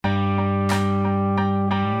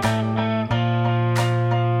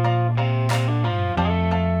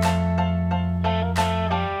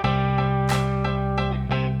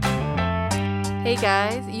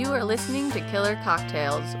guys, you are listening to Killer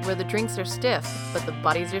Cocktails, where the drinks are stiff, but the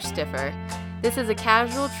bodies are stiffer. This is a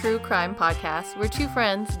casual true crime podcast where two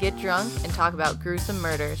friends get drunk and talk about gruesome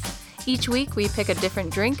murders. Each week, we pick a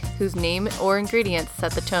different drink whose name or ingredients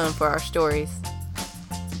set the tone for our stories.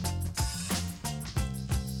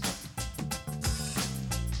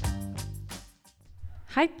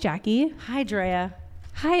 Hi, Jackie. Hi, Drea.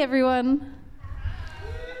 Hi, everyone.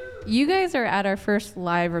 You guys are at our first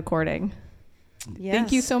live recording. Yes.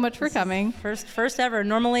 Thank you so much for coming. First ever.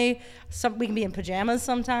 Normally, we can be in pajamas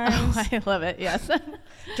sometimes. Oh, I love it. Yes.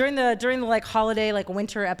 during the like holiday, like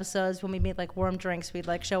winter episodes, when we made like warm drinks, we'd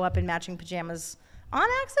like show up in matching pajamas on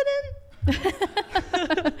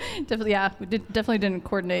accident. Definitely, yeah. We definitely didn't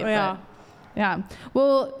coordinate. Yeah. But yeah.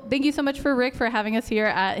 Well, thank you so much for Rick for having us here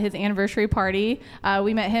at his anniversary party.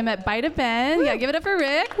 We met him at Bite of Ben. Woo! Yeah, give it up for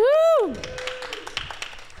Rick. Woo!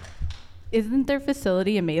 Isn't their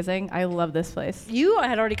facility amazing? I love this place. You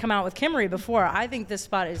had already come out with Kimmery before. I think this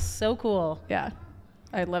spot is so cool. Yeah,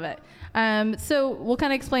 I love it. So we'll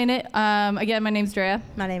kind of explain it. Again, my name's Drea.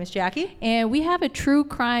 My name is Jackie. And we have a true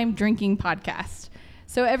crime drinking podcast.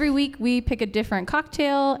 So every week we pick a different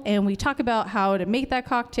cocktail and we talk about how to make that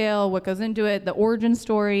cocktail, what goes into it, the origin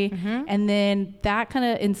story, and then that kind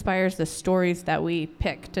of inspires the stories that we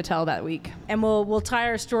pick to tell that week. And we'll tie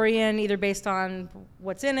our story in either based on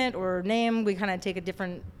what's in it or name. We kind of take a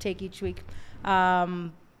different take each week.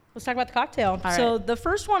 Let's talk about the cocktail. So the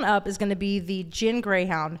first one up is going to be the Gin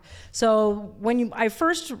Greyhound. So when I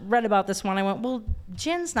first read about this one, I went, well,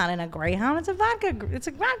 gin's not in a Greyhound. It's a vodka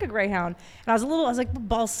Greyhound. And I was like,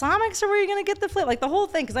 balsamics are where you're going to get the flavor, like the whole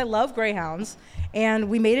thing, because I love Greyhounds. And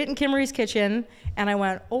we made it in Kimmery's kitchen. And I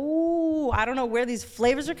went, oh, I don't know where these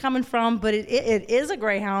flavors are coming from, but it is a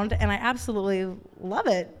Greyhound, and I absolutely love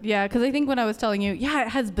it. Yeah, because I think when I was telling you, yeah, it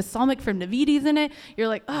has balsamic from Navides in it, you're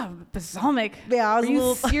like, oh, balsamic. Yeah, I was Are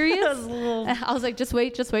you serious? I was like, just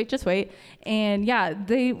wait. And yeah,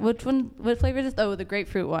 what flavor is this? Oh, the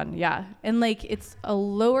grapefruit one. Yeah. And like, it's a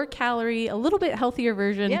lower calorie, a little bit healthier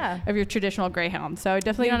version of your traditional Greyhound. So I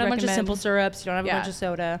definitely You don't have a recommend. bunch of simple syrups. You don't have a bunch of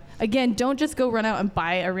soda. Again, don't just go run out and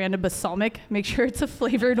buy a random balsamic. Make sure it's a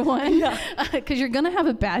flavored one, because you're gonna have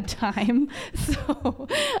a bad time. So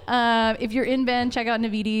if you're in Bend, check out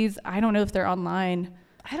Navides. I don't know if they're online.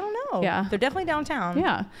 I don't know. Yeah, they're definitely downtown.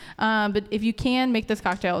 Yeah, but if you can make this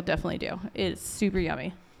cocktail, definitely do. It's super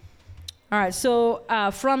yummy. All right, so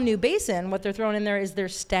from New Basin, what they're throwing in there is their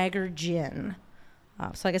Stagger Gin.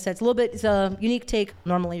 So like I said, it's a unique take.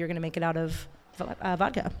 Normally, you're gonna make it out of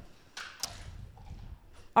vodka.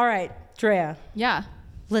 All right, Drea. Yeah.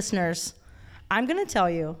 Listeners, I'm going to tell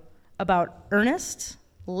you about Earnest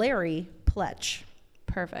Larry Pletch.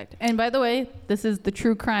 Perfect. And by the way, this is the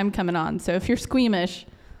true crime coming on. So if you're squeamish,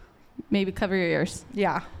 maybe cover your ears.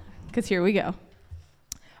 Yeah. Because here we go.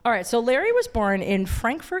 All right. So Larry was born in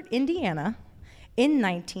Frankfort, Indiana in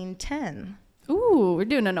 1910. Ooh, we're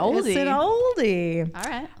doing an oldie. It's an oldie. All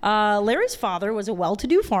right. Larry's father was a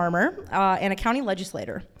well-to-do farmer and a county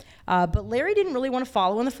legislator. But Larry didn't really want to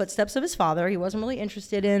follow in the footsteps of his father. He wasn't really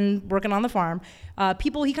interested in working on the farm.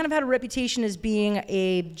 He kind of had a reputation as being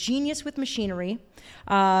a genius with machinery.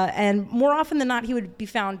 And more often than not, he would be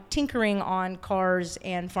found tinkering on cars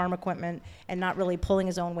and farm equipment and not really pulling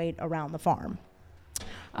his own weight around the farm.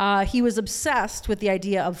 He was obsessed with the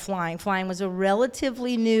idea of flying. Flying was a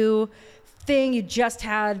relatively new thing. You just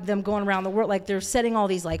had them going around the world, like they're setting all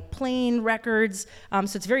these like plane records.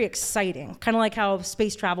 So it's very exciting, kind of like how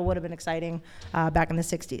space travel would have been exciting back in the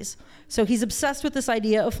 60s. So he's obsessed with this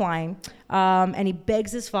idea of flying, and he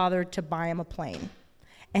begs his father to buy him a plane.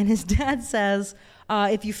 And his dad says,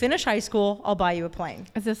 if you finish high school, I'll buy you a plane.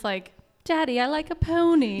 Is this like, Daddy, I like a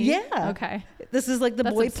pony? Yeah. Okay. This is like the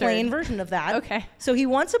That's boy absurd. plane version of that. Okay. So he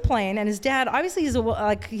wants a plane, and his dad, obviously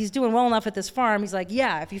he's doing well enough at this farm. He's like,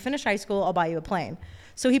 yeah, if you finish high school, I'll buy you a plane.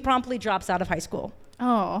 So he promptly drops out of high school.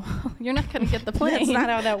 Oh, you're not going to get the plane. That's not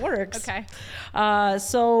how that works. Okay.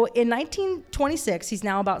 So in 1926, he's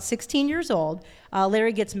now about 16 years old,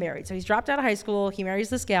 Larry gets married. So he's dropped out of high school, he marries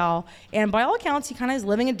this gal, and by all accounts, he kind of is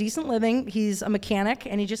living a decent living. He's a mechanic,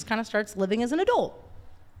 and he just kind of starts living as an adult.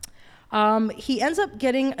 He ends up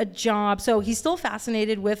getting a job. So he's still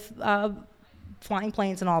fascinated with flying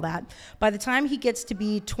planes and all that. By the time he gets to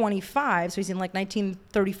be 25, so he's in like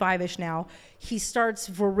 1935-ish now, he starts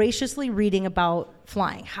voraciously reading about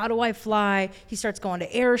flying. How do I fly? He starts going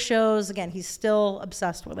to air shows. Again, he's still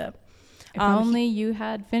obsessed with it. If only you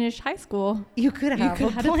had finished high school. You could have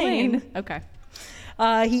had a plane. Okay.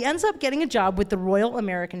 He ends up getting a job with the Royal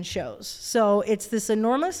American Shows. So it's this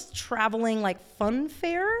enormous traveling like fun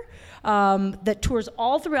fair that tours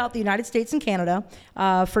all throughout the United States and Canada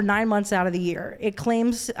for 9 months out of the year. It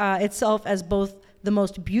claims itself as both the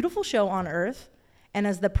most beautiful show on earth and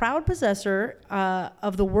as the proud possessor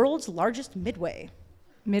of the world's largest midway.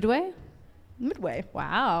 Midway? Midway.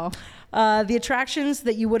 Wow. The attractions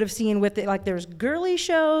that you would have seen with it, like there's girly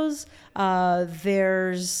shows,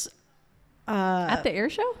 there's... At the air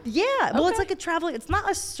show? Yeah. Well, it's Okay. like a traveling, it's not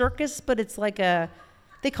a circus, but it's like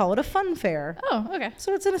they call it a fun fair. Oh, okay.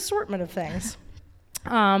 So it's an assortment of things.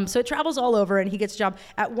 So it travels all over, and he gets a job.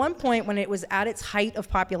 At one point, when it was at its height of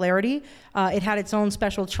popularity, it had its own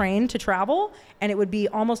special train to travel, and it would be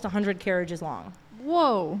almost 100 carriages long.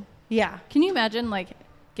 Whoa. Yeah. Can you imagine, like,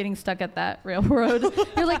 getting stuck at that railroad?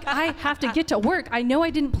 You're like, I have to get to work. I know I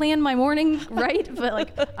didn't plan my morning right, but,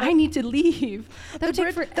 like, I need to leave. That would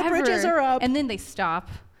take forever. The bridges are up. And then they stop.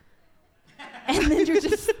 And then you're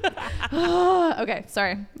just... Okay,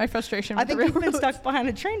 sorry. My frustration with I think the you've been railroad. stuck behind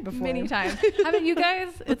a train before. Many times. Haven't you guys?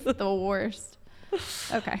 It's the worst.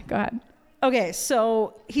 Okay, go ahead. Okay,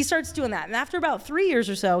 so he starts doing that. And after about 3 years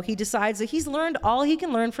or so, he decides that he's learned all he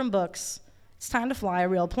can learn from books. It's time to fly a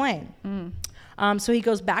real plane. So he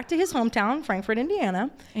goes back to his hometown, Frankfort,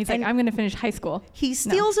 Indiana. And he's like, I'm going to finish high school. He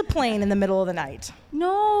steals a plane in the middle of the night.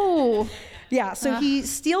 No. Yeah, so he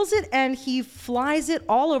steals it and he flies it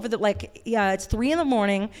all over it's 3 a.m.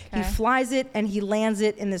 Okay. He flies it and he lands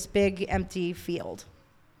it in this big empty field.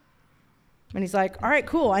 And he's like, all right,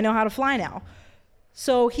 cool, I know how to fly now.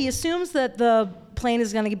 So he assumes that the plane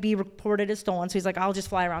is going to be reported as stolen. So he's like, I'll just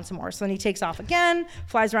fly around some more. So then he takes off again,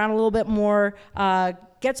 flies around a little bit more,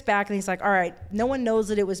 gets back, and he's like, all right, no one knows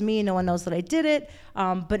that it was me. No one knows that I did it.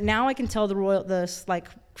 But now I can tell the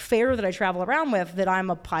fair that I travel around with that I'm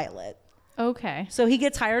a pilot. Okay. So he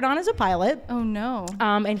gets hired on as a pilot. Oh, no.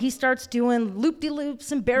 And he starts doing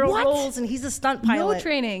loop-de-loops and barrel rolls, and he's a stunt pilot. No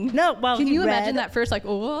training. No, well, Can you imagine that first, like,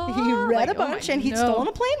 whoa? He read like, a bunch, and he'd stolen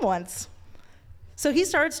a plane once. So he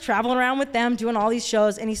starts traveling around with them, doing all these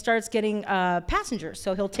shows, and he starts getting passengers.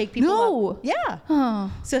 So he'll take people up. Yeah. Huh.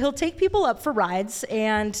 So he'll take people up for rides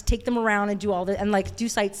and take them around and do do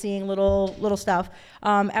sightseeing, little stuff.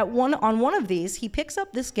 On one of these, he picks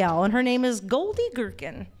up this gal, and her name is Goldie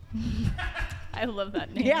Gherkin. I love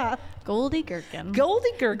that name. Yeah. Goldie Gherkin. Goldie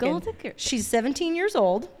Gherkin. Goldie Gherkin. She's 17 years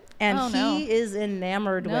old, and he is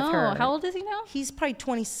enamored with her. How old is he now? He's probably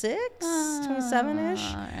 26,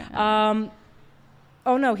 27-ish.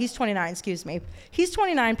 Oh, no, he's 29, excuse me. He's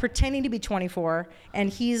 29, pretending to be 24, and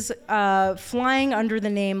he's flying under the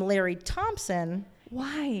name Larry Thompson.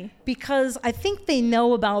 Why? Because I think they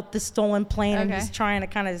know about the stolen plane, and Okay. he's trying to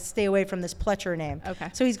kind of stay away from this Pletcher name. Okay.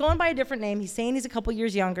 So he's going by a different name. He's saying he's a couple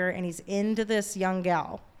years younger, and he's into this young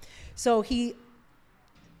gal. So he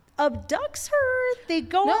abducts her. They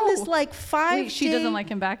go on this like 5-day... Wait, she doesn't like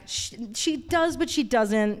him back? She does, but she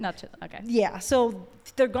doesn't. Okay. Yeah, so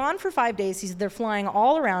they're gone for 5 days. They're flying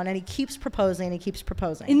all around, and he keeps proposing, and he keeps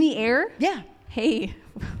proposing. In the air? Yeah. Hey,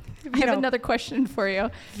 I have another question for you.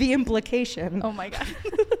 The implication. Oh my God.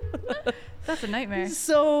 That's a nightmare.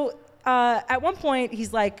 So at one point,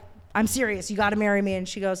 he's like, I'm serious. You got to marry me. And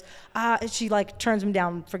she goes, she like turns him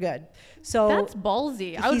down for good. So that's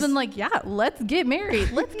ballsy. I would have been like, yeah, let's get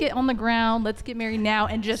married. Let's get on the ground. Let's get married now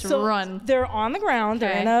and just run. They're on the ground.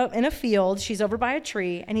 Okay. They're in a field. She's over by a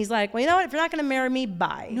tree. And he's like, well, you know what? If you're not going to marry me,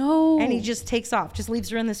 bye. No. And he just takes off, just leaves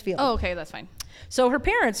her in this field. Oh, okay. That's fine. So her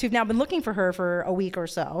parents, who've now been looking for her for a week or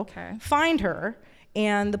so, find her.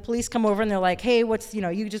 And the police come over and they're like, hey,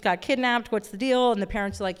 you just got kidnapped. What's the deal? And the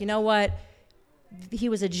parents are like, you know what? He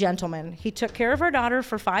was a gentleman. He took care of our daughter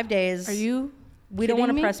for 5 days. Are you We don't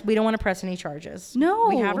want to press any charges. No.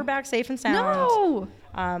 We have her back safe and sound.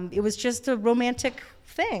 No. It was just a romantic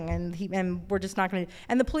thing, and we're just not going to.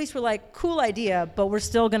 And the police were like, cool idea, but we're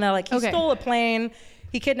still going to he stole a plane.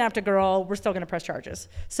 He kidnapped a girl. We're still going to press charges.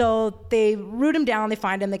 So they root him down. They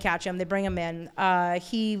find him. They catch him. They bring him in.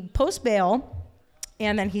 He posts bail,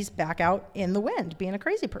 and then he's back out in the wind being a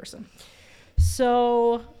crazy person.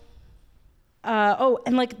 So,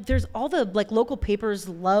 and there's all the local papers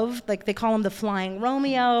love, they call him the Flying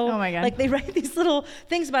Romeo. Oh my God. They write these little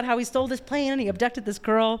things about how he stole this plane and he abducted this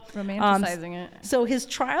girl. Romanticizing it. So his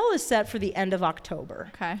trial is set for the end of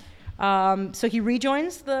October. Okay. So he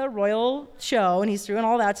rejoins the royal show, and he's doing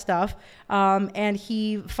all that stuff. And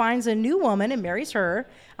he finds a new woman and marries her.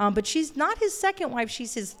 But she's not his second wife.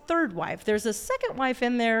 She's his third wife. There's a second wife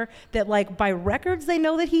in there that, by records, they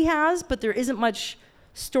know that he has, but there isn't much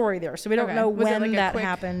story there. So we don't know when that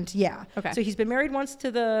happened. Yeah. Okay. So he's been married once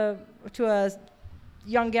to a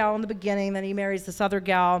young gal in the beginning. Then he marries this other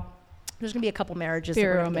gal. There's going to be a couple marriages.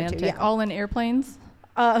 Very that we're gonna get romantic. to. Yeah. All in airplanes?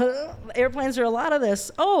 Airplanes are a lot of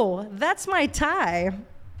this. Oh, that's my tie.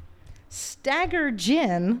 Stagger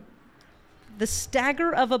gin. The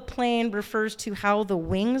stagger of a plane refers to how the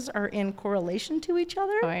wings are in correlation to each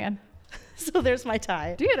other. Oh, man. So there's my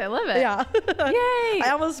tie. Dude, I love it. Yeah. Yay. I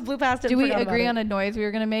almost blew past it. Do and we forgot agree about on a noise we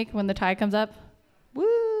were going to make when the tie comes up?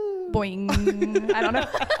 Woo. Boing. I don't know.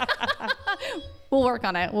 We'll work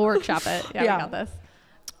on it. We'll workshop it. Yeah, we got this.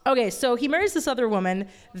 Okay, so he marries this other woman.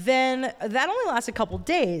 Then that only lasts a couple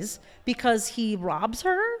days because he robs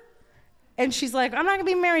her. And she's like, I'm not going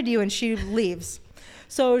to be married to you. And she leaves.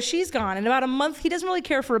 So she's gone. And about a month, he doesn't really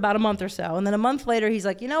care for about a month or so. And then a month later, he's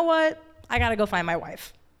like, you know what? I got to go find my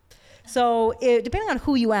wife. So depending on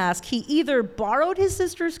who you ask, he either borrowed his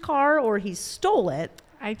sister's car or he stole it.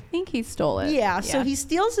 I think he stole it. Yeah, so he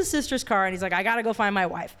steals his sister's car and he's like, I got to go find my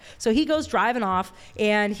wife. So he goes driving off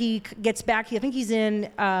and he gets back. I think he's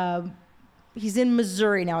in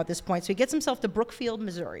Missouri now at this point. So he gets himself to Brookfield,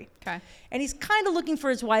 Missouri. Okay. And he's kind of looking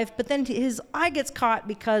for his wife, but then his eye gets caught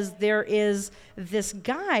because there is this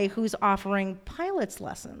guy who's offering pilot's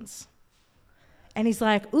lessons. And he's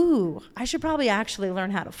like, ooh, I should probably actually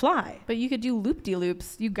learn how to fly. But you could do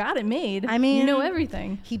loop-de-loops. You got it made. I mean, you know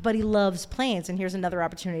everything. But he loves planes, and here's another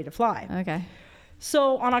opportunity to fly. Okay.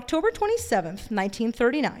 So on October 27th,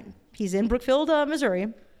 1939, he's in Brookfield,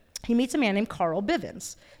 Missouri. He meets a man named Carl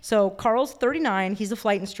Bivens. So Carl's 39, he's a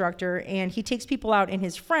flight instructor, and he takes people out in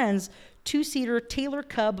his friend's two-seater Taylor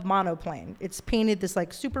Cub monoplane. It's painted this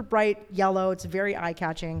like super bright yellow. It's very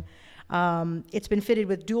eye-catching. It's been fitted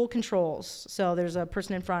with dual controls. So there's a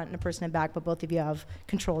person in front and a person in back, but both of you have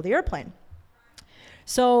control of the airplane.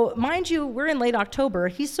 So mind you, we're in late October.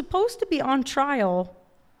 He's supposed to be on trial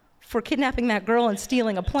for kidnapping that girl and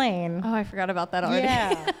stealing a plane. Oh, I forgot about that already.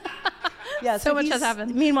 Yeah. Yeah. So much has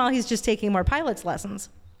happened. Meanwhile, he's just taking more pilot's lessons.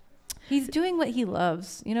 He's doing what he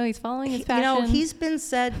loves. You know, he's following his passion. He's been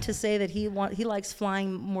said to say that he likes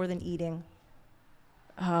flying more than eating.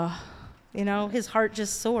 His heart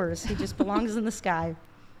just soars. He just belongs in the sky.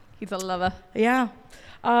 He's a lover. Yeah.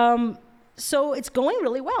 So it's going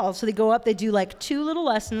really well. So they go up, they do like 2 little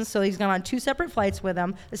lessons. So he's gone on 2 separate flights with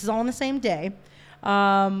them. This is all on the same day.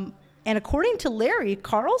 And according to Larry,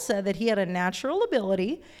 Carl said that he had a natural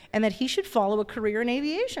ability and that he should follow a career in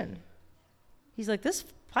aviation. He's like, this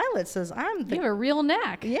pilot says, you have a real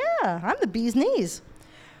knack. Yeah, I'm the bee's knees.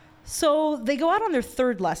 So they go out on their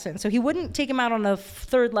 3rd lesson. So he wouldn't take him out on a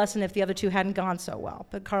 3rd lesson if the other 2 hadn't gone so well.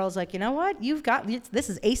 But Carl's like, you know what? This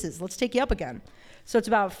is aces. Let's take you up again. So it's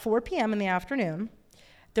about 4 p.m. in the afternoon.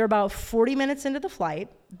 They're about 40 minutes into the flight.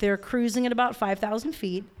 They're cruising at about 5,000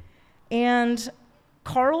 feet. And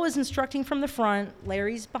Carl is instructing from the front.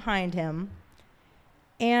 Larry's behind him.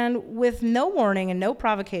 And with no warning and no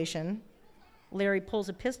provocation, Larry pulls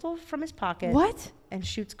a pistol from his pocket. What? And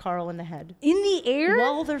shoots Carl in the head. In the air?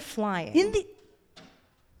 While they're flying.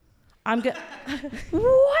 What?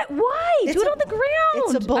 Why? Do it on the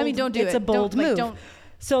ground. Don't do it. It's a bold move. Don't.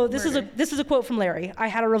 So this is a quote from Larry. I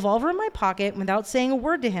had a revolver in my pocket. Without saying a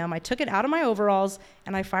word to him, I took it out of my overalls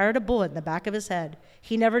and I fired a bullet in the back of his head.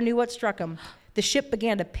 He never knew what struck him. The ship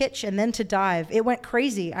began to pitch and then to dive. It went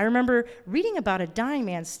crazy. I remember reading about a dying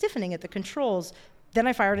man stiffening at the controls. Then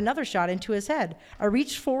I fired another shot into his head. I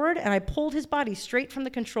reached forward and I pulled his body straight from the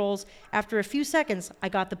controls. After a few seconds, I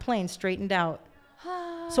got the plane straightened out.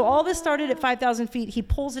 So all this started at 5,000 feet. He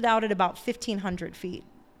pulls it out at about 1,500 feet.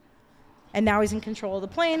 And now he's in control of the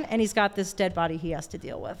plane, and he's got this dead body he has to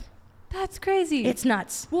deal with. That's crazy. It's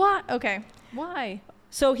nuts. What? Okay. Why?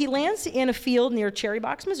 So he lands in a field near Cherry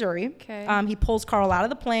Box, Missouri. Okay. He pulls Carl out of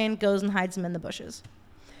the plane, goes and hides him in the bushes.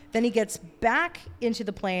 Then he gets back into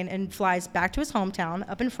the plane and flies back to his hometown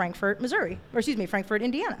up in Frankfort,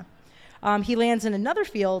 Indiana. He lands in another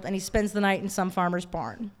field, and he spends the night in some farmer's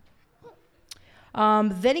barn.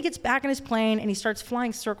 Then he gets back in his plane, and he starts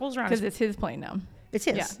flying circles around. Because it's his plane now. It's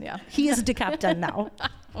his. Yeah. He is the captain now.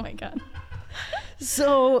 Oh, my God.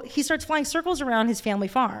 So he starts flying circles around his family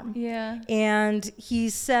farm. Yeah. And he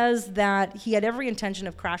says that he had every intention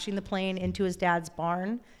of crashing the plane into his dad's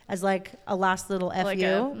barn as like a last little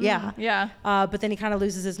FU. Yeah. But then he kind of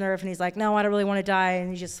loses his nerve and he's like, no, I don't really want to die.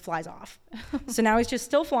 And he just flies off. So now he's just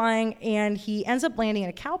still flying and he ends up landing in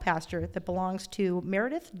a cow pasture that belongs to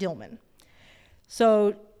Meredith Dillman.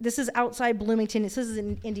 So this is outside Bloomington. This is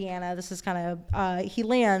in Indiana. This is kind of, he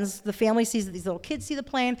lands. The family sees that these little kids see the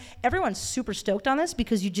plane. Everyone's super stoked on this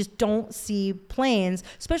because you just don't see planes,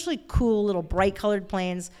 especially cool little bright colored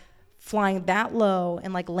planes, flying that low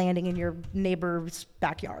and like landing in your neighbor's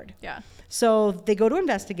backyard. Yeah. So they go to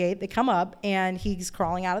investigate. They come up and he's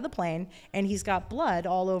crawling out of the plane and he's got blood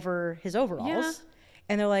all over his overalls. Yeah.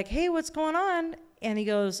 And they're like, hey, what's going on? And he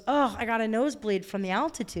goes, oh, I got a nosebleed from the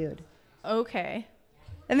altitude. Okay.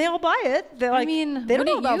 And they all buy it. They're like, they don't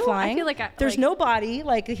know about flying. I feel like there's no body.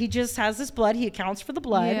 Like, he just has this blood. He accounts for the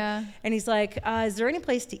blood. Yeah. And he's like, is there any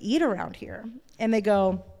place to eat around here? And they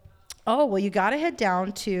go, oh, well, you got to head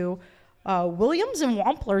down to Williams and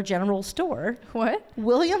Wampler General Store. What?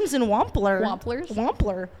 Williams and Wampler. Wamplers?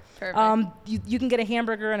 Wampler. Perfect. You can get a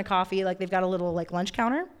hamburger and a coffee. Like, they've got a little, like, lunch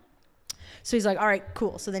counter. So he's like, all right,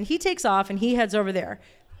 cool. So then he takes off and he heads over there.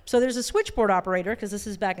 So there's a switchboard operator, because this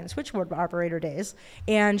is back in switchboard operator days,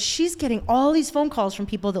 and she's getting all these phone calls from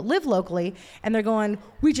people that live locally, and they're going,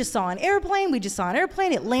 we just saw an airplane,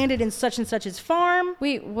 it landed in such and such's farm.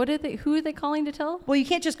 Wait, who are they calling to tell? Well, you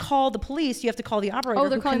can't just call the police, you have to call the operator. Oh,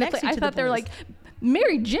 they're calling the police. I thought they were like,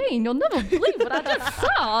 Mary Jane, you'll never believe what I just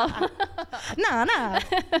saw. Nah.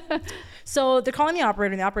 So they're calling the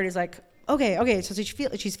operator, and the operator's like, okay. So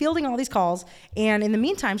she's fielding all these calls, and in the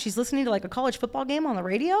meantime, she's listening to like a college football game on the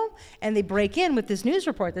radio, and they break in with this news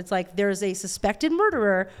report that's like, there's a suspected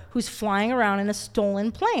murderer who's flying around in a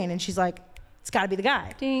stolen plane, and she's like, it's got to be the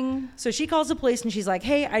guy. Ding. So she calls the police, and she's like,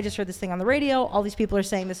 hey, I just heard this thing on the radio. All these people are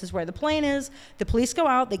saying this is where the plane is. The police go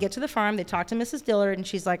out, they get to the farm, they talk to Mrs. Dillard, and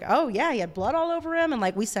she's like, oh yeah, he had blood all over him, and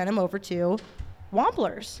like we sent him over to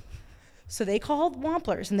Wamplers. So they called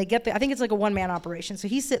Wamplers, and they get I think it's like a one-man operation. So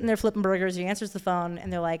he's sitting there flipping burgers. He answers the phone,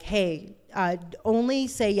 and they're like, hey, only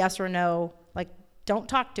say yes or no. Like, don't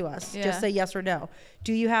talk to us. Yeah. Just say yes or no.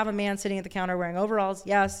 Do you have a man sitting at the counter wearing overalls?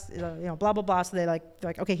 Yes. Blah, blah, blah. So they're like,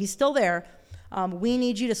 okay, he's still there. We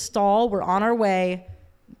need you to stall. We're on our way.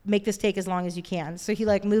 Make this take as long as you can. So he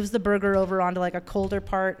like moves the burger over onto like a colder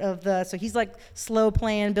part of so he's like slow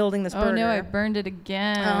playing building this burger. Oh no, I burned it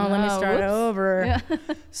again. Oh, let me start over. Yeah.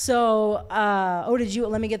 So,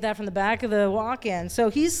 let me get that from the back of the walk-in. So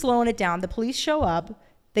he's slowing it down. The police show up.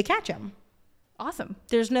 They catch him. Awesome.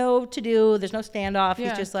 There's no to-do. There's no standoff. Yeah.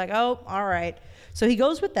 He's just like, oh, all right. So he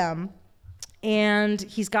goes with them. And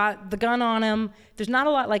he's got the gun on him. There's not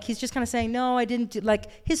a lot, like, he's just kind of saying, no, I didn't do, like,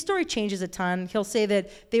 his story changes a ton. He'll say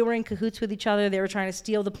that they were in cahoots with each other. They were trying to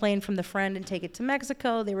steal the plane from the friend and take it to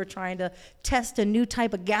Mexico. They were trying to test a new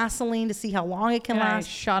type of gasoline to see how long it can last. I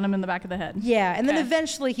shot him in the back of the head. Yeah, and then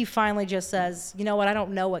eventually he finally just says, you know what, I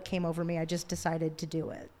don't know what came over me. I just decided to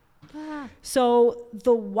do it. So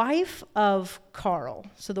the wife of Carl,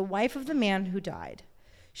 so the wife of the man who died,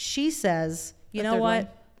 she says, you know what? One?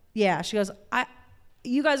 Yeah, she goes,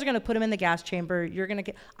 you guys are going to put him in the gas chamber.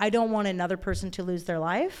 I don't want another person to lose their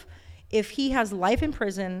life. If he has life in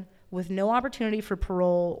prison with no opportunity for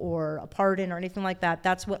parole or a pardon or anything like that,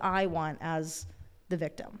 that's what I want as the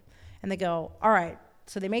victim. And they go, all right.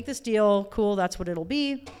 So they make this deal. Cool, that's what it'll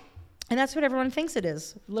be. And that's what everyone thinks it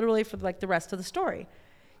is, literally for like the rest of the story.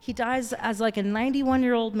 He dies as like a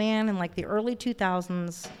 91-year-old man in like the early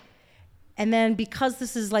 2000s. And then because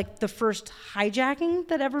this is like the first hijacking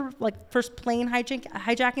that ever, like first plane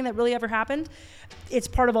hijacking that really ever happened, it's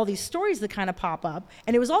part of all these stories that kind of pop up.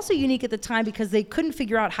 And it was also unique at the time because they couldn't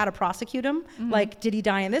figure out how to prosecute him. Mm-hmm. Like, did he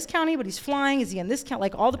die in this county, but he's flying? Is he in this county?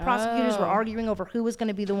 Like all the prosecutors were arguing over who was going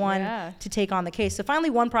to be the one to take on the case. So finally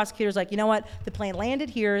one prosecutor's like, you know what? The plane landed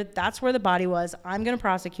here. That's where the body was. I'm going to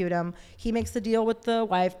prosecute him. He makes the deal with the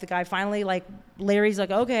wife. The guy finally, like, Larry's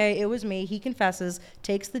like, okay, it was me. He confesses,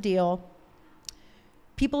 takes the deal.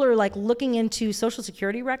 People are like looking into Social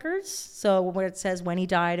Security records, so where it says when he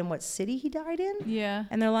died and what city he died in. Yeah.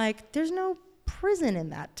 And they're like, there's no prison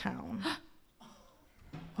in that town.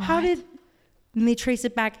 And they trace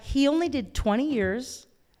it back. He only did 20 years,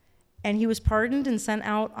 and he was pardoned and sent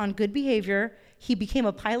out on good behavior. He became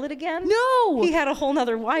a pilot again. No! He had a whole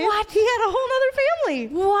nother wife. What? He had a whole nother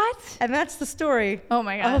family. What? And that's the story. Oh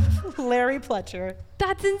my God. Of Larry Pletcher.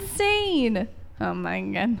 That's insane. Oh my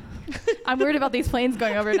God. I'm worried about these planes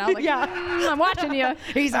going over now. Like, yeah. I'm watching you.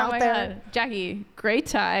 He's out there. God. Jackie, great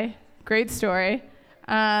tie. Great story.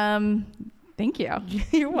 Thank you.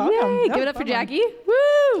 You're welcome. Yay. Give it up for Jackie.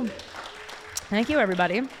 Woo! Thank you,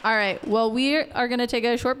 everybody. All right. Well, we are going to take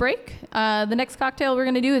a short break. The next cocktail we're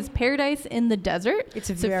going to do is Paradise in the Desert. It's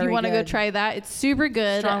so very if you want to go good. try that, it's super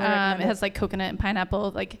good. Strongly recommend it has like coconut and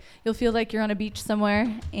pineapple. Like you'll feel like you're on a beach somewhere.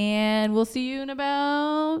 And we'll see you in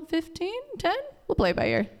about 10. We'll play by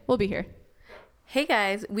ear. We'll be here. Hey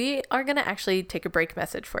guys, we are going to actually take a break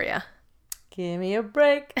message for you. Give me a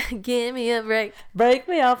break. Give me a break. Break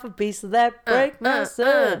me off a piece of that break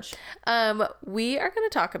message. We are going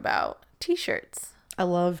to talk about t-shirts. I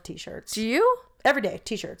love t-shirts. Do you? Every day,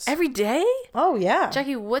 t-shirts. Every day? Oh, yeah.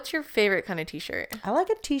 Jackie, what's your favorite kind of t-shirt? I like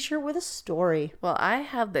a t-shirt with a story. Well, I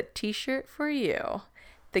have the t-shirt for you.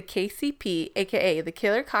 the KCP, aka the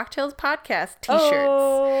Killer Cocktails Podcast t-shirts.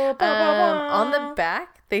 Oh, On the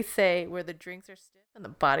back, they say where the drinks are stiff and the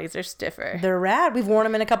bodies are stiffer. They're rad. We've worn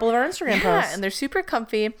them in a couple of our Instagram posts. And they're super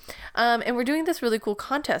comfy. And we're doing this really cool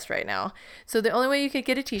contest right now. So the only way you could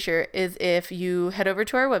get a t-shirt is if you head over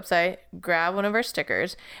to our website, grab one of our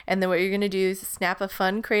stickers, and then what you're going to do is snap a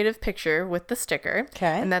fun, creative picture with the sticker.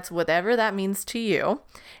 Okay. And that's whatever that means to you.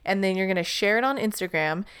 And then you're going to share it on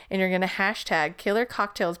Instagram, and you're going to hashtag Killer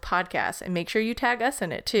Cocktails Podcast, and make sure you tag us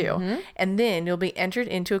in it too. And then you'll be entered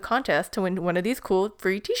into a contest to win one of these cool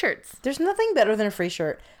free t-shirts. There's nothing better than a free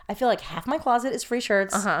shirt. I feel like half my closet is free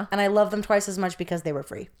shirts, and I love them twice as much because they were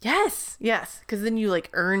free. Yes, because then you like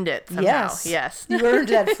earned it somehow. Yes. You earned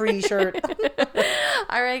that free shirt.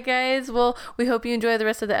 All right, guys. Well, we hope you enjoy the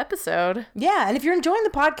rest of the episode. Yeah, and if you're enjoying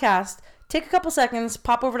the podcast, take a couple seconds,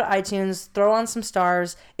 pop over to iTunes, throw on some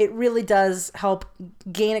stars. It really does help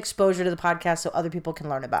gain exposure to the podcast so other people can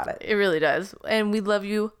learn about it. It really does. And we love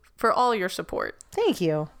you for all your support. Thank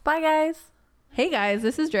you. Bye, guys. Hey guys,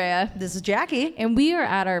 this is Drea. This is Jackie. And we are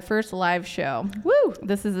at our first live show. Woo!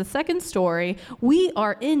 This is the second story. We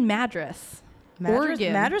are in Madras,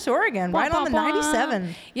 Oregon. Madras, Oregon. Right on the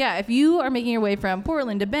 97. Yeah, if you are making your way from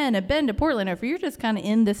Portland to Bend to Portland, or if you're just kind of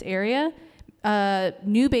in this area,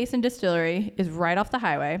 New Basin Distillery is right off the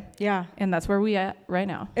highway. Yeah. And that's where we at right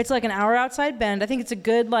now. It's like an hour outside Bend. I think it's a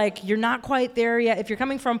good, like, you're not quite there yet. If you're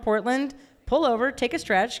coming from Portland, pull over, take a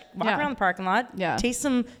stretch, walk around the parking lot, taste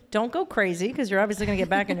some, don't go crazy because you're obviously going to get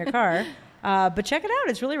back in your car. But check it out.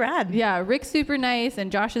 It's really rad. Yeah, Rick's super nice,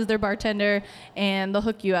 and Josh is their bartender, and they'll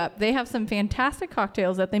hook you up. They have some fantastic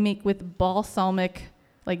cocktails that they make with balsamic,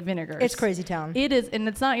 like, vinegars. It's crazy town. It is, and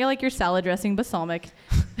it's not like your salad dressing balsamic.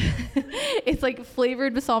 It's like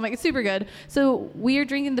flavored balsamic. It's super good. So we are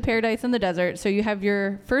drinking the Paradise in the Desert. So you have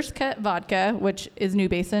your First Cut vodka, which is New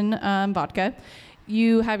Basin vodka.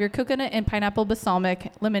 You have your coconut and pineapple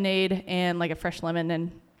balsamic lemonade and like a fresh lemon,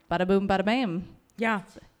 and bada boom, bada bam. Yeah.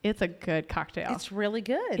 It's a good cocktail. It's really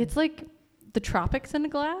good. It's like the tropics in a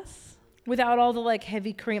glass. Without all the like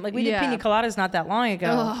heavy cream. Like we did pina coladas not that long ago.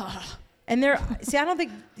 Ugh. And I don't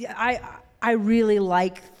think, I really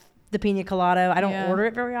like the pina colada. I don't order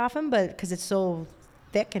it very often, but because it's so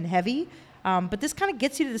thick and heavy. But this kind of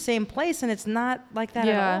gets you to the same place, and it's not like that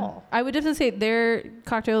at all. I would definitely say their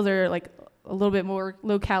cocktails are like a little bit more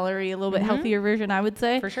low calorie, a little bit healthier version, I would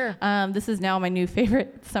say. For sure. This is now my new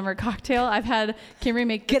favorite summer cocktail. I've had Kimberly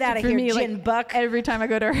make Get out of here, me gin like buck. every time I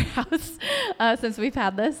go to her house since we've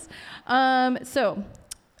had this. So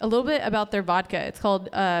a little bit about their vodka. It's called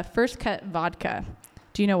First Cut Vodka.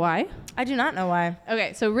 Do you know why? I do not know why.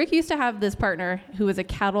 Okay, so Rick used to have this partner who was a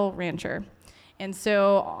cattle rancher. And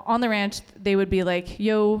so on the ranch, they would be like,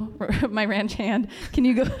 yo, my ranch hand, can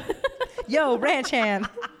you go? Yo, ranch hand.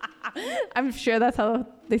 I'm sure that's how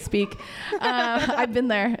they speak. I've been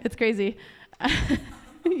there. It's crazy.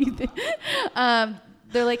 They're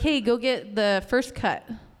like, hey, go get the first cut.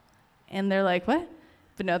 And they're like, what?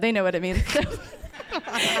 But no, they know what it means.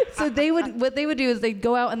 So what they would do is they'd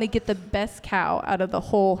go out and they get the best cow out of the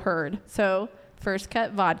whole herd. So first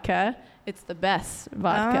cut vodka, it's the best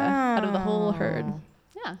vodka out of the whole herd.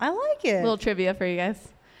 Yeah. I like it. A little trivia for you guys.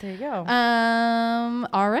 There you go.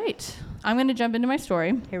 All right. I'm going to jump into my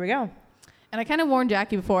story. Here we go. And I kind of warned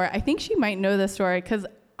Jackie before. I think she might know this story because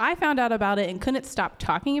I found out about it and couldn't stop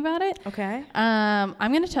talking about it. Okay. I'm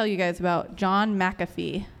going to tell you guys about John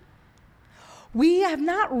McAfee. We have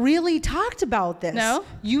not really talked about this. No?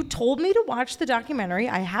 You told me to watch the documentary.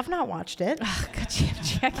 I have not watched it. Oh, good job,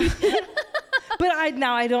 Jackie. But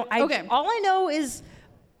I don't. Okay. All I know is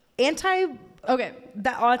anti. Okay.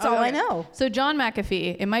 That's all I know. So John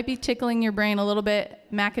McAfee, it might be tickling your brain a little bit.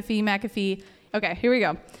 McAfee. Okay, here we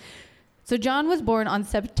go. So John was born on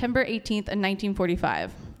September 18th in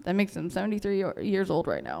 1945. That makes him 73 years old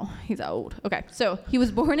right now. He's old. Okay, so he was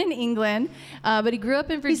born in England, but he grew up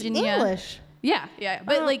in Virginia. He's English. Yeah,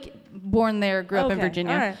 but like born there, grew up in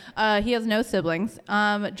Virginia. Right. He has no siblings.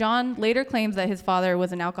 John later claims that his father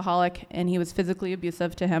was an alcoholic and he was physically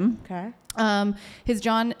abusive to him. Okay. His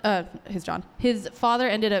father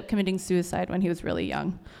ended up committing suicide when he was really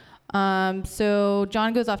young. So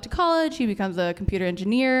John goes off to college. He becomes a computer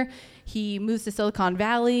engineer. He moves to Silicon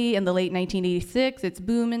Valley in the late 1986. It's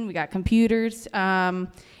booming. We got computers.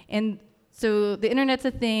 And so the internet's a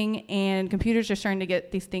thing, and computers are starting to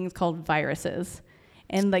get these things called viruses.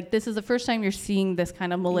 And like this is the first time you're seeing this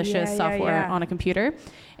kind of malicious software on a computer.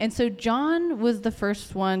 And so John was the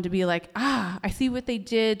first one to be like, I see what they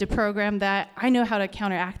did to program that. I know how to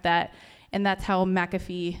counteract that. And that's how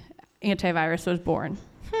McAfee antivirus was born.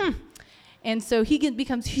 And so he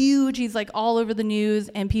becomes huge. He's like all over the news,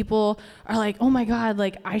 and people are like, "Oh my God,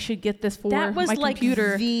 like I should get this for That was my like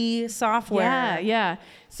computer." the software. Yeah.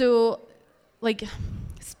 So, like,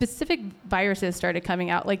 specific viruses started coming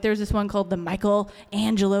out. Like, there's this one called the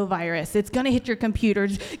Michelangelo virus. It's gonna hit your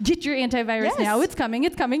computers. Get your antivirus now. It's coming.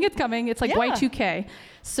 It's like Y2K.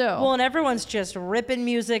 So Well, and everyone's just ripping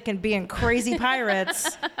music and being crazy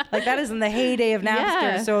pirates. Like that is in the heyday of Napster.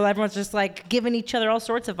 Yeah. So everyone's just like giving each other all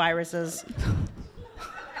sorts of viruses.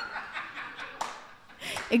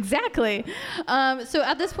 Exactly. So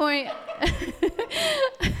at this point,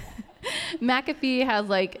 McAfee has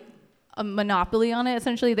like a monopoly on it.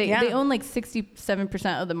 Essentially, they own like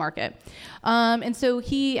 67% of the market. And so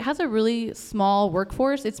he has a really small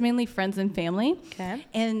workforce. It's mainly friends and family. Okay.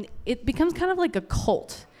 And it becomes kind of like a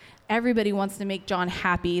cult. Everybody wants to make John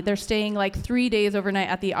happy. They're staying like 3 days overnight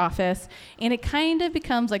at the office. And it kind of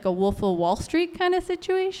becomes like a Wolf of Wall Street kind of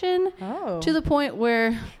situation. Oh. To the point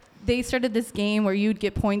where they started this game where you'd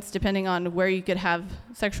get points depending on where you could have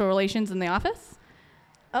sexual relations in the office.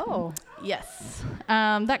 Oh. Yes.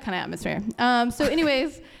 That kind of atmosphere. So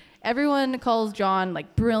anyways, everyone calls John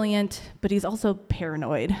like brilliant, but he's also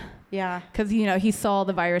paranoid. Yeah. Because, you know, he saw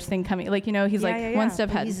the virus thing coming. Like, you know, he's one step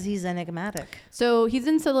ahead. He's enigmatic. So he's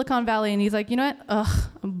in Silicon Valley and he's like, you know what?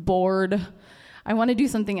 I'm bored. I want to do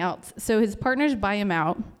something else. So his partners buy him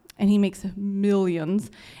out and he makes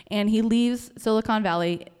millions. And he leaves Silicon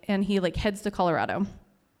Valley and he like heads to Colorado.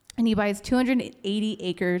 And he buys 280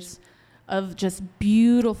 acres of just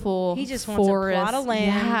beautiful He just forest. wants a plot of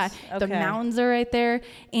land. Yeah, the mountains are right there.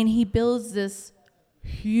 And he builds this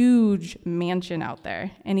huge mansion out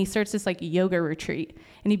there. And he starts this like yoga retreat.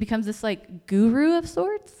 And he becomes this like guru of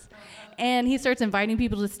sorts. And he starts inviting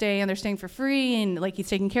people to stay, and they're staying for free. And like he's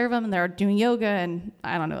taking care of them, and they're doing yoga and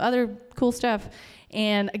I don't know, other cool stuff.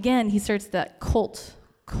 And again, he starts that cult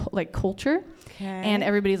like culture. Okay. And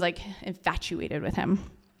everybody's like infatuated with him.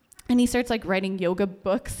 And he starts like writing yoga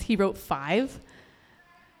books. He wrote 5.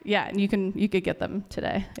 Yeah, and you could get them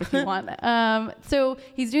today if you want. So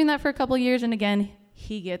he's doing that for a couple of years, and again,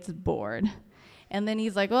 he gets bored. And then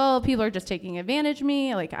he's like, "Well, people are just taking advantage of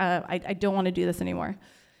me. Like, I don't want to do this anymore."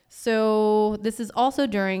 So this is also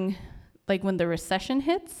during like when the recession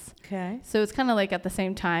hits. Okay. So it's kind of like at the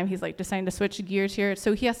same time he's like deciding to switch gears here.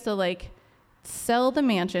 So he has to like sell the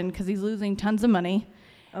mansion because he's losing tons of money.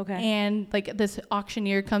 Okay. And like this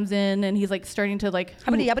auctioneer comes in and he's like starting to like,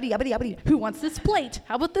 who wants this plate?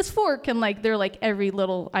 How about this fork? And like they're like every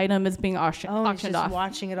little item is being auctioned he's just off.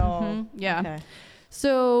 watching it all. Yeah. Okay.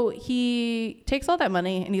 So he takes all that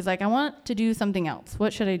money and he's like, I want to do something else.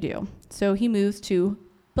 What should I do? So he moves to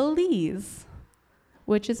Belize,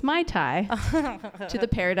 which is my tie to the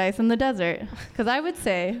paradise in the desert. Because I would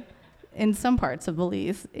say in some parts of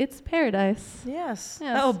Belize, it's paradise. Yes.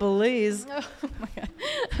 Yes. Oh, Belize. Oh my God.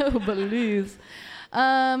 Oh, Belize.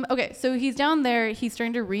 Okay, so he's down there. He's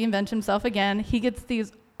trying to reinvent himself again. He gets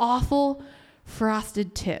these awful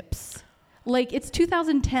frosted tips. Like, it's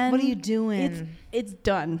 2010. What are you doing? It's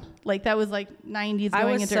done. Like, that was like 90s I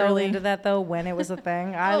going was into so early. into that, though, when it was a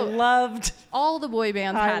thing. I loved All the boy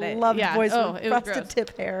bands had it. I loved boys Oh, with it was frosted gross.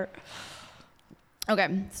 tip hair.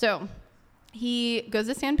 Okay, so he goes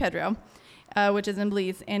to San Pedro, which is in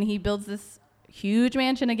Belize, and he builds this huge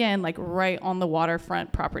mansion again, like right on the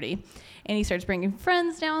waterfront property. And he starts bringing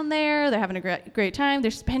friends down there. They're having a great time. They're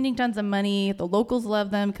spending tons of money. The locals love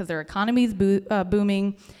them because their economy's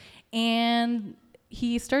booming. And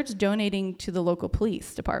he starts donating to the local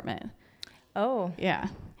police department. Oh. Yeah.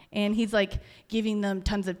 And he's like giving them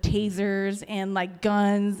tons of tasers and like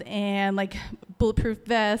guns and like bulletproof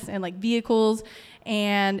vests and like vehicles.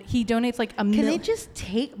 And he donates like Can they just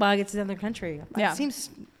take buckets to another country? Yeah. It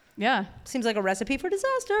seems like a recipe for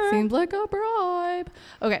disaster. Seems like a bribe.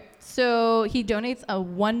 Okay, so he donates a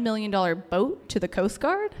 $1 million boat to the Coast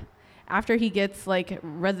Guard after he gets like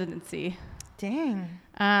residency. Dang.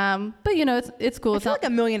 But you know, it's cool. I It's feel not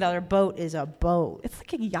like $1 million boat is a boat. It's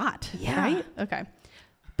like a yacht. Yeah. Right? Okay.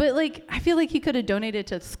 But like, I feel like he could have donated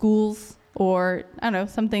to schools or I don't know,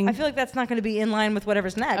 something. I feel like that's not going to be in line with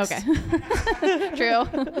whatever's next. Okay. True.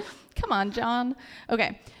 Come on, John.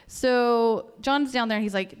 Okay. So John's down there.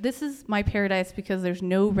 He's like, this is my paradise because there's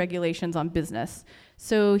no regulations on business.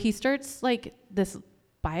 So he starts like this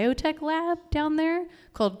biotech lab down there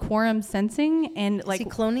called Quorum Sensing. And like, Is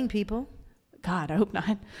he cloning people? God, I hope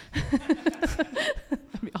not.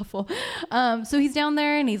 That'd be awful. So he's down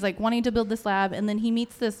there and he's like wanting to build this lab. And then he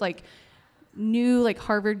meets this like new like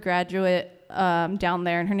Harvard graduate down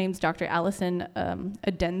there. And her name's Dr. Allison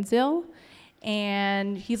Adenzil.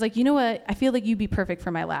 And he's like, you know what? I feel like you'd be perfect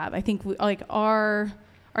for my lab. I think our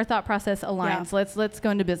our thought process aligns. Let's go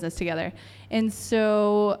into business together. And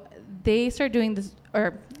so they start doing this,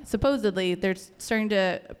 or supposedly they're starting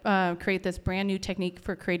to create this brand new technique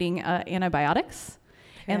for creating antibiotics.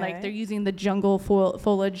 Okay. And like they're using the jungle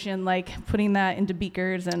foliage and like putting that into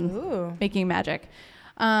beakers and making magic.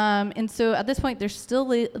 And so at this point, they're still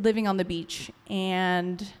living on the beach,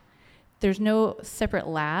 and there's no separate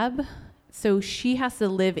lab. So she has to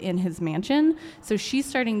live in his mansion. So she's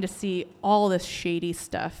starting to see all this shady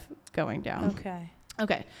stuff going down.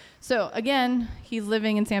 Okay. So again, he's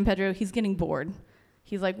living in San Pedro. He's getting bored.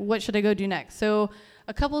 He's like, what should I go do next? So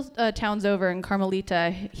a couple towns over in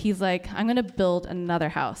Carmelita, he's like, I'm going to build another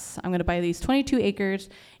house. I'm going to buy these 22 acres.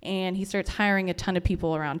 And he starts hiring a ton of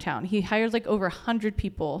people around town. He hires like over 100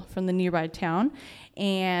 people from the nearby town.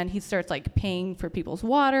 And he starts like paying for people's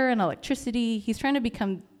water and electricity. He's trying to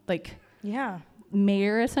become like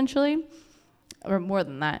mayor, essentially, or more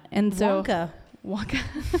than that. And so Wonka.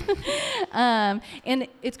 And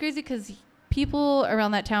it's crazy because people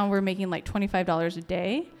around that town were making like $25 a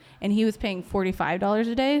day, and he was paying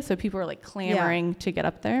 $45 a day. So people were like clamoring to get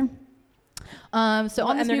up there. And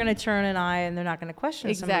they're going to turn an eye, and they're not going to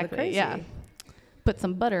question some of the crazy. Yeah. Put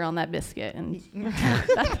some butter on that biscuit, and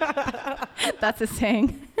that's a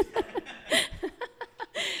saying.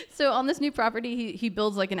 So on this new property, he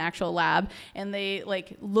builds like an actual lab, and they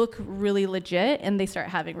like look really legit, and they start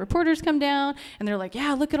having reporters come down, and they're like,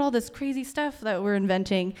 yeah, look at all this crazy stuff that we're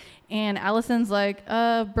inventing. And Allison's like,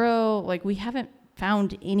 bro, like we haven't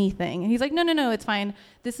found anything. And he's like, no, it's fine.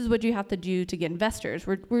 This is what you have to do to get investors.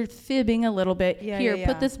 We're fibbing a little bit.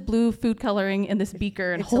 Put this blue food coloring in this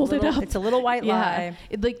beaker and hold it up. It's a little white lie.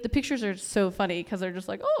 Like the pictures are so funny because they're just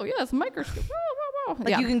like, oh yes, microscope.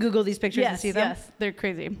 Like you can Google these pictures and see them. Yes, they're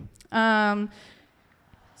crazy.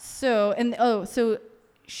 So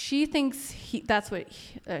she thinks that's what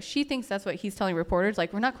he's telling reporters.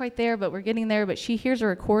 Like, we're not quite there, but we're getting there. But she hears a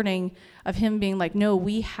recording of him being like, no,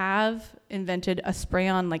 we have invented a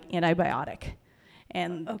spray-on like antibiotic.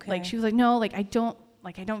 And like she was like, no, I don't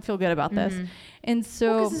feel good about this. And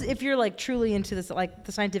so if you're like truly into this, like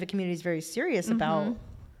the scientific community is very serious about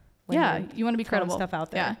you want to be credible stuff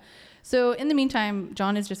out there. Yeah. So in the meantime,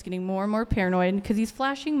 John is just getting more and more paranoid because he's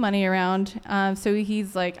flashing money around. So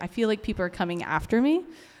he's like, I feel like people are coming after me.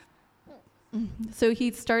 So he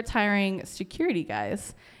starts hiring security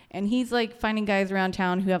guys, and he's like finding guys around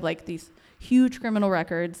town who have like these huge criminal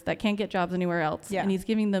records that can't get jobs anywhere else. Yeah. And he's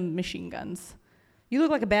giving them machine guns. You look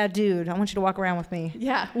like a bad dude. I want you to walk around with me.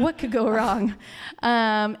 Yeah. What could go wrong?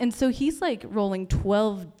 And so he's like rolling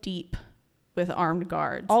 12 deep with armed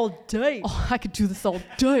guards. All day. Oh, I could do this all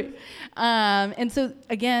day. And so,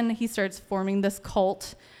 again, he starts forming this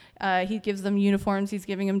cult. He gives them uniforms. He's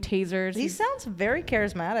giving them tasers. He sounds very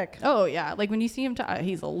charismatic. Oh, yeah. Like, when you see him talk,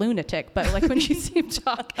 he's a lunatic. But, like, when you see him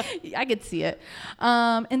talk, I could see it.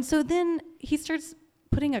 And so then he starts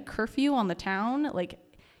putting a curfew on the town. Like,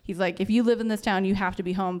 he's like, if you live in this town, you have to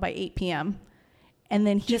be home by 8 p.m., and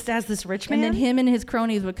then just as this rich man? And then him and his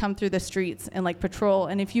cronies would come through the streets and like patrol.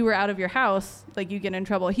 And if you were out of your house, like you get in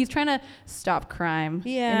trouble. He's trying to stop crime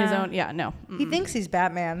in his own. Yeah, no. Mm-mm. He thinks he's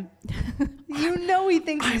Batman. You know he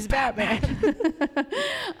thinks he's Batman.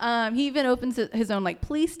 He even opens his own like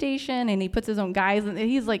police station, and he puts his own guys in.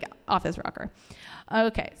 He's like office rocker.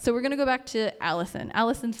 Okay, so we're going to go back to Allison.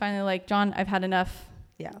 Allison's finally like, John, I've had enough.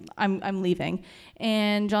 Yeah, I'm leaving.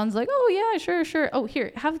 And John's like, oh, yeah, sure. Oh,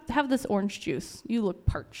 here, have this orange juice. You look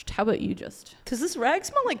parched. How about you just... Does this rag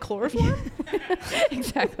smell like chloroform?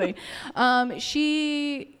 Exactly.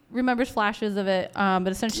 She remembers flashes of it, but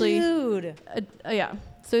essentially... Dude. Yeah.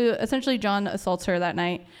 So essentially, John assaults her that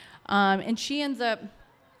night. And she ends up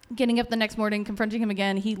getting up the next morning, confronting him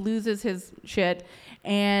again. He loses his shit.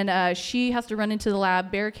 And she has to run into the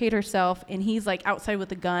lab, barricade herself, and he's like outside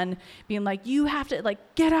with a gun, being like, you have to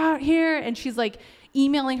like get out here. And she's like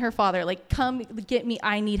emailing her father, like, come get me,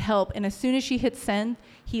 I need help. And as soon as she hits send,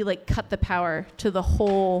 he like cut the power to the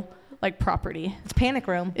whole like property. It's panic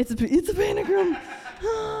room. It's a panic room.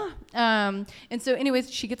 And so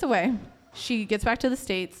anyways, she gets away. She gets back to the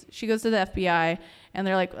States. She goes to the FBI, and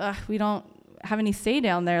they're like, we don't have any say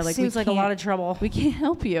down there. Like, seems like a lot of trouble. We can't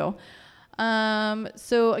help you.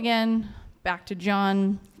 So again, back to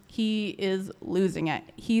John, he is losing it.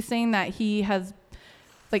 He's saying that he has,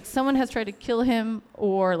 like, someone has tried to kill him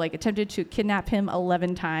or like attempted to kidnap him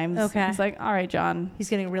 11 times. Okay. He's like, all right, John. He's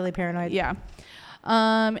getting really paranoid. Yeah.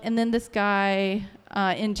 And then this guy,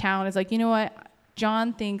 in town is like, you know what?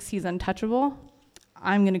 John thinks he's untouchable.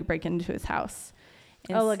 I'm going to break into his house.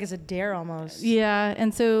 And like it's a dare almost. Yeah.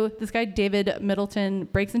 And so this guy, David Middleton,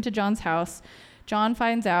 breaks into John's house. John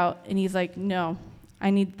finds out, and he's like, no, I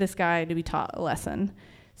need this guy to be taught a lesson.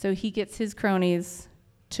 So he gets his cronies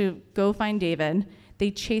to go find David. They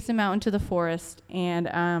chase him out into the forest, and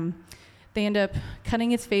they end up cutting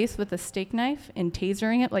his face with a steak knife and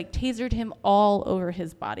tasering it, like tasered him all over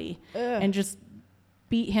his body. Ugh. And just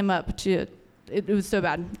beat him up to, it was so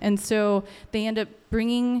bad. And so they end up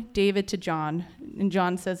bringing David to John, and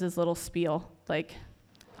John says his little spiel, like,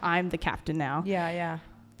 I'm the captain now. Yeah.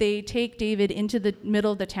 They take David into the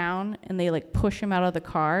middle of the town, and they like push him out of the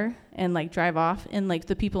car and like drive off, and like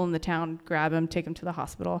the people in the town grab him, take him to the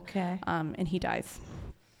hospital. Okay. And he dies.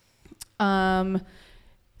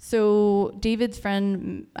 So David's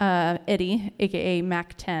friend, Eddie, aka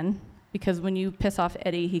Mac 10, because when you piss off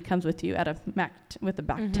Eddie, he comes with you at a with a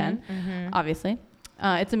Mac 10, obviously.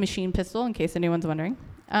 It's a machine pistol, in case anyone's wondering.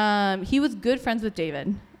 He was good friends with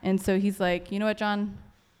David, and so he's like, you know what, John?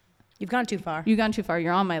 You've gone too far. You've gone too far.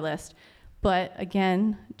 You're on my list. But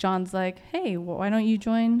again, John's like, hey, well, why don't you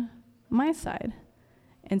join my side?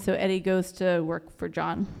 And so Eddie goes to work for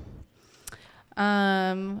John.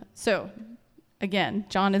 So again,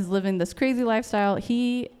 John is living this crazy lifestyle.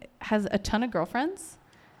 He has a ton of girlfriends.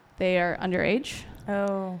 They are underage.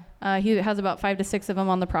 Oh. He has about 5 to 6 of them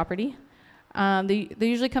on the property. They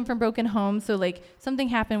usually come from broken homes. So like something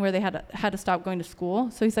happened where they had to stop going to school.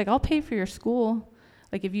 So he's like, I'll pay for your school.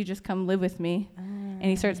 Like if you just come live with me. And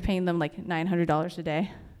he starts paying them like $900 a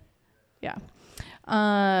day. Yeah.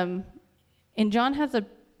 And John has a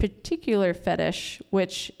particular fetish,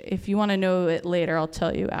 which if you want to know it later, I'll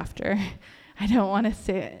tell you after. I don't want to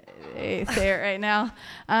say it right now,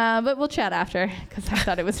 but we'll chat after because I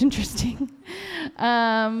thought it was interesting.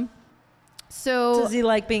 So does he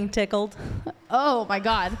like being tickled? Oh my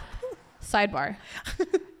God. Sidebar.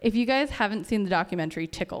 If you guys haven't seen the documentary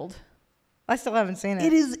Tickled, I still haven't seen it.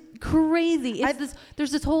 it is crazy.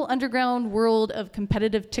 There's this whole underground world of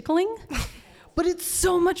competitive tickling, but it's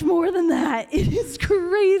so much more than that. It is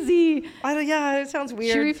crazy. Yeah, it sounds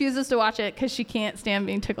weird. She refuses to watch it because she can't stand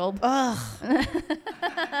being tickled. Ugh.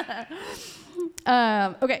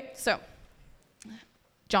 Okay, so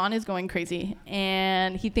John is going crazy,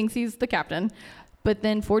 and he thinks he's the captain. But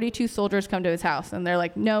then 42 soldiers come to his house, and they're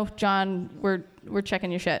like, no, John, we're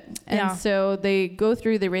checking your shit. And so they go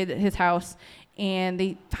through, they raid his house, and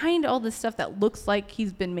they find all this stuff that looks like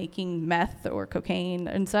he's been making meth or cocaine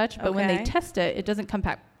and such. But when they test it, it doesn't come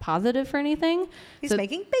back positive for anything. He's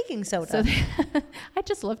making baking soda. So I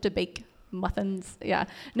just love to bake muffins. Yeah.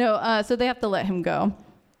 No, so they have to let him go.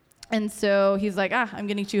 And so he's like, I'm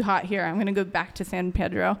getting too hot here. I'm going to go back to San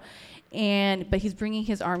Pedro. But he's bringing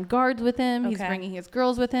his armed guards with him. He's bringing his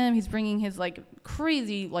girls with him. He's bringing his like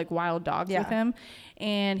crazy like wild dogs with him.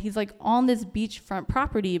 And he's like on this beachfront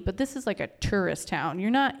property, but this is like a tourist town. You're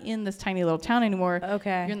not in this tiny little town anymore.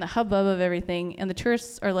 Okay. You're in the hubbub of everything. And the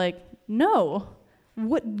tourists are like, no,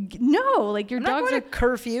 what? No, like your I'm dogs not going are to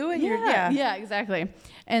curfew. And yeah, exactly.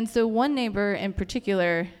 And so one neighbor in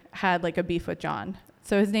particular had like a beef with John.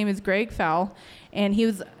 So his name is Greg Fowl, and he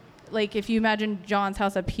was like, if you imagine John's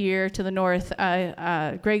house up here to the north,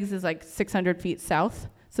 Greg's is like 600 feet south.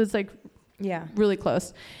 So it's like really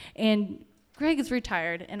close. And Greg is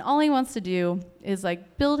retired, and all he wants to do is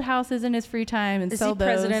like build houses in his free time and sell those.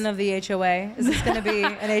 Is he president of the HOA? Is this going to be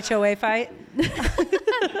an HOA fight?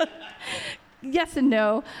 Yes and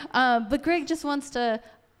no. But Greg just wants to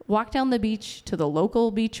walk down the beach to the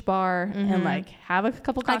local beach bar and like have a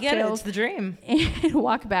couple cocktails. I get it. It's the dream. And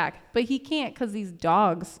walk back. But he can't because these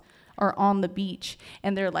dogs are on the beach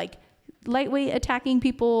and they're like lightweight attacking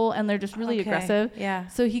people and they're just really aggressive. Yeah.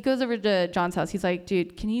 So he goes over to John's house. He's like,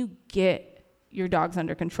 dude, can you get your dogs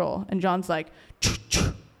under control? And John's like,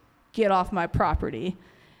 get off my property.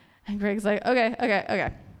 And Greg's like,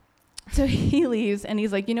 okay. So he leaves and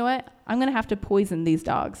he's like, you know what? I'm going to have to poison these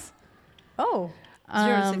dogs. Oh,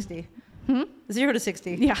 0 to 60. 0 to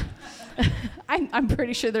 60. Yeah. I'm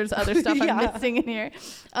pretty sure there's other stuff I'm missing in here.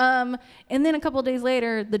 And then a couple of days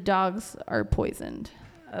later, the dogs are poisoned.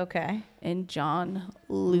 Okay. And John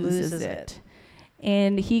loses it.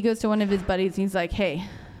 And he goes to one of his buddies and he's like, hey,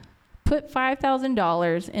 put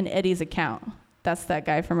 $5,000 in Eddie's account. That's that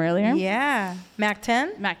guy from earlier. Yeah. Mac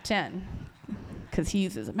 10? Mac 10. Because he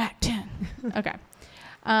uses a Mac 10. Okay.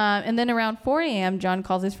 And then around 4 a.m., John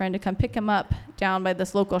calls his friend to come pick him up down by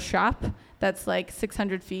this local shop that's like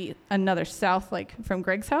 600 feet another south, like from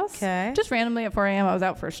Greg's house. Okay. Just randomly at 4 a.m., I was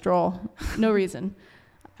out for a stroll. No reason.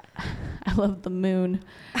 I love the moon.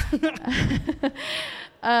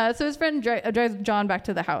 So his friend drives John back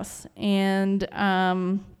to the house. And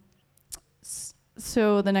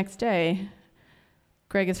so the next day,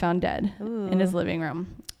 Greg is found dead in his living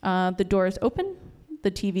room. The door is open.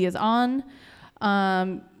 The TV is on.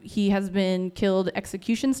 He has been killed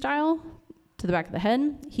execution style, to the back of the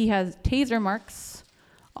head. He has taser marks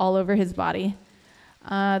all over his body.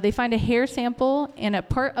 They find a hair sample and a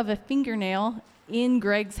part of a fingernail in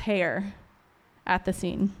Greg's hair at the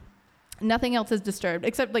scene. Nothing else is disturbed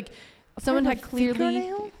except like someone had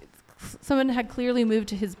clearly moved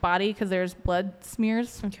to his body because there's blood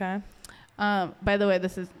smears. Okay. By the way,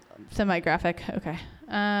 this is semi-graphic. Okay.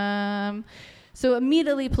 So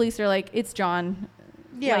immediately police are like, it's John.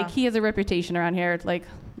 Yeah. Like, he has a reputation around here. Like,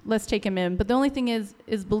 let's take him in. But the only thing is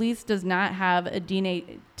Belize does not have a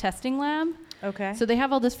DNA testing lab. Okay. So they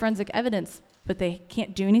have all this forensic evidence, but they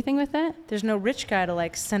can't do anything with it. There's no rich guy to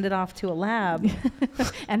like send it off to a lab.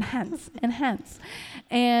 Enhance.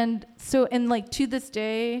 And so, and like to this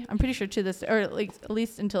day, I'm pretty sure to this, or like at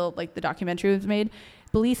least until like the documentary was made,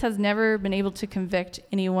 Belize has never been able to convict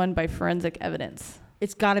anyone by forensic evidence.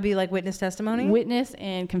 It's got to be like witness testimony? Witness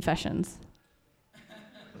and confessions.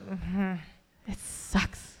 Mm-hmm. It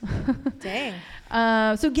sucks. Dang.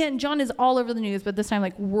 So again, John is all over the news, but this time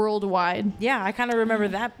like worldwide. Yeah, I kind of remember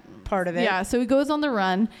that part of it. Yeah, so he goes on the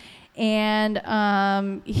run,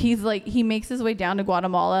 and he makes his way down to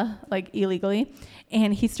Guatemala like illegally,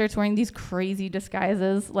 and he starts wearing these crazy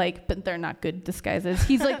disguises, like, but they're not good disguises.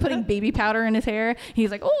 He's like putting baby powder in his hair.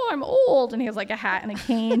 He's like, oh, I'm old, and he has like a hat and a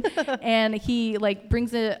cane, and he like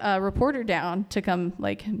brings a reporter down to come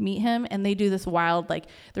like meet him, and they do this wild, like,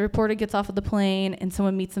 the reporter gets off of the plane and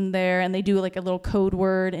someone meets him there, and they do like a little code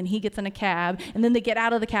word, and he gets in a cab, and then they get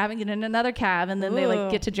out of the cab and get in another cab, and then they like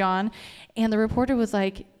get to John, and the reporter was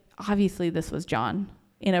like, obviously this was John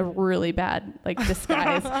in a really bad like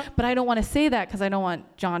disguise, but I don't want to say that because I don't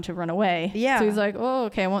want John to run away. Yeah. So he's like, oh,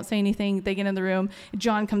 okay, I won't say anything. They get in the room.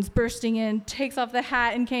 John comes bursting in, takes off the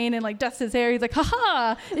hat and cane and like dusts his hair. He's like,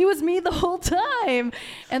 haha, it was me the whole time.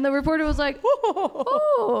 And the reporter was like,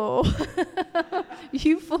 oh,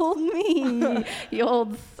 you fooled me, you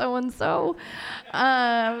old so-and-so.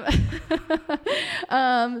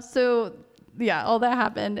 So yeah, all that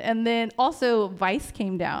happened. And then also Vice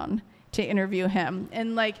came down to interview him,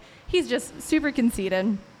 and like he's just super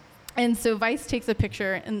conceited, and so Vice takes a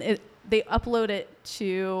picture and they upload it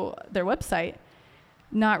to their website,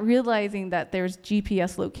 not realizing that there's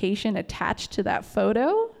GPS location attached to that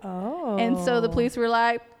photo. Oh. And so the police were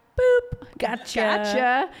like, boop,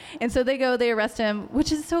 gotcha. And so they arrest him,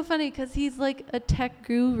 which is so funny because he's like a tech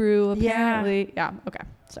guru apparently. Yeah. Okay.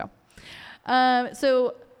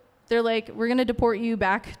 So they're like, we're going to deport you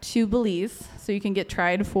back to Belize so you can get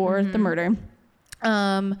tried for the murder.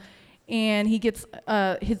 And he gets,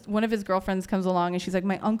 one of his girlfriends comes along and she's like,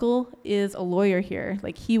 my uncle is a lawyer here.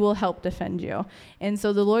 Like, he will help defend you. And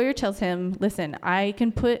so the lawyer tells him, listen, I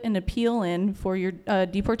can put an appeal in for your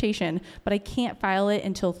deportation, but I can't file it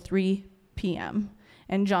until 3 p.m.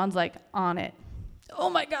 And John's like, on it. Oh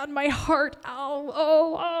my God, my heart,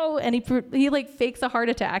 oh. And he like fakes a heart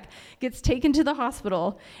attack, gets taken to the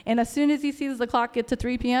hospital. And as soon as he sees the clock get to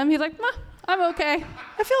 3 p.m., he's like, I'm okay.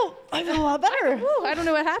 I feel a lot better. I don't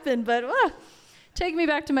know what happened, but take me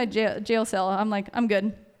back to my jail cell. I'm like, I'm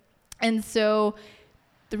good. And so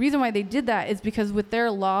the reason why they did that is because with their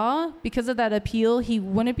law, because of that appeal, he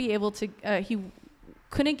wouldn't be able to, he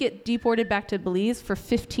couldn't get deported back to Belize for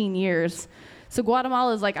 15 years. So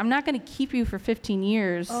Guatemala is like, I'm not going to keep you for 15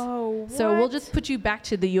 years. Oh, what? So we'll just put you back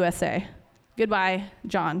to the USA. Goodbye,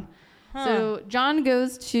 John. Huh. So John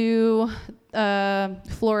goes to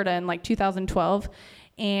Florida in like 2012,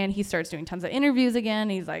 and he starts doing tons of interviews again.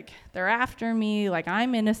 He's like, they're after me, like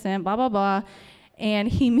I'm innocent, blah, blah, blah. And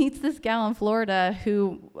he meets this gal in Florida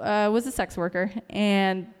who was a sex worker,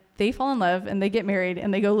 and they fall in love, and they get married,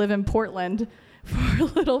 and they go live in Portland for a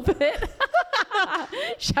little bit.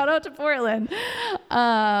 Shout out to Portland.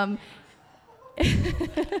 And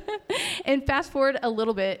fast forward a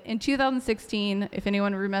little bit. In 2016, if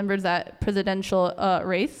anyone remembers that presidential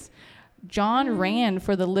race, John ran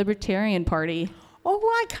for the Libertarian Party. Oh,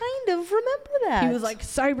 I kind of remember that. He was like,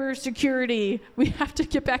 cybersecurity, we have to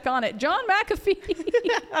get back on it. John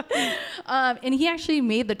McAfee. And he actually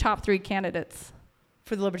made the top 3 candidates.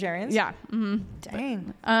 For the Libertarians? Yeah. Mm-hmm.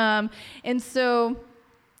 Dang. And so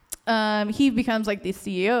he becomes like the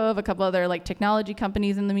CEO of a couple other like technology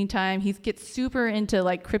companies in the meantime. He gets super into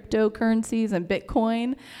like cryptocurrencies and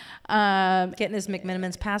Bitcoin. Getting his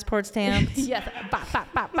McMiniman's passport stamped. Yes. Bop,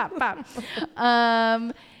 bop, bop, bop,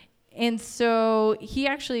 bop. And so he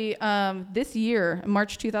actually, this year,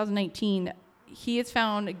 March 2019, he is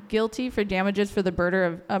found guilty for damages for the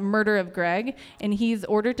murder of Greg, and he's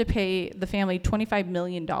ordered to pay the family $25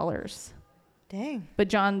 million. Dang. But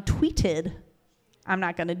John tweeted, I'm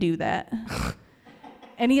not going to do that.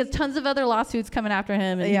 And he has tons of other lawsuits coming after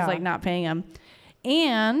him, and he's like not paying him.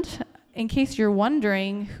 And in case you're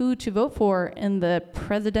wondering who to vote for in the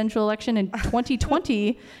presidential election in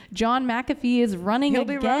 2020, John McAfee is running He'll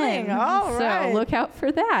again. be running. All right. So look out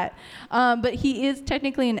for that. But he is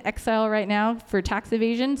technically in exile right now for tax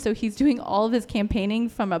evasion, so he's doing all of his campaigning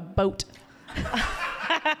from a boat.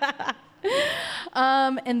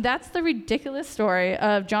 And that's the ridiculous story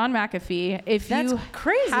of John McAfee. If That's you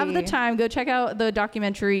crazy. have the time, go check out the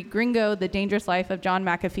documentary Gringo, The Dangerous Life of John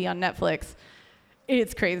McAfee on Netflix.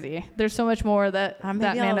 It's crazy. There's so much more that that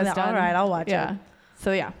man has done. All right, I'll watch it.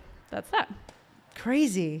 So yeah, that's that.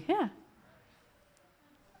 Crazy. Yeah.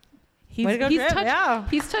 Way to go, Trip. touched, Yeah.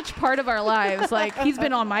 he's touched part of our lives. Like, he's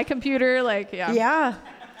been on my computer. Like, yeah.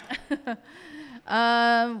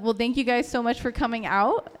 Well, thank you guys so much for coming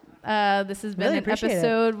out. This has been Really an appreciate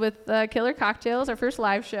episode with Killer Cocktails, our first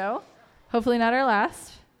live show. Hopefully not our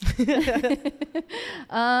last.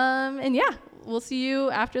 And yeah, we'll see you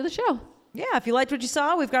after the show. Yeah, if you liked what you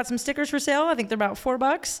saw, we've got some stickers for sale. I think they're about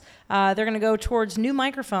 $4. They're going to go towards new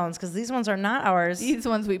microphones because these ones are not ours. These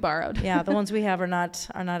ones we borrowed. Yeah, the ones we have are not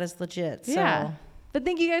as legit. So. Yeah. But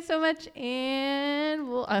thank you guys so much, and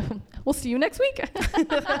we'll see you next week.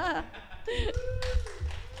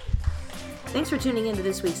 Thanks for tuning into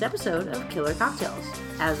this week's episode of Killer Cocktails.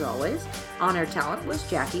 As always, on-air talent was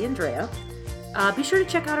Jackie and Drea. Be sure to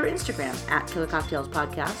check out our Instagram at Killer Cocktails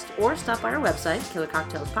Podcast or stop by our website,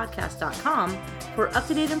 killercocktailspodcast.com, for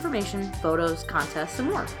up-to-date information, photos, contests, and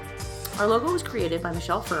more. Our logo was created by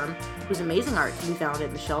Michelle Firm, whose amazing art can be found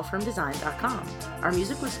at michellefirmdesign.com. Our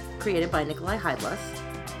music was created by Nikolai Heidless,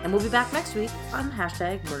 and we'll be back next week on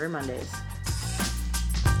 #Murder Mondays.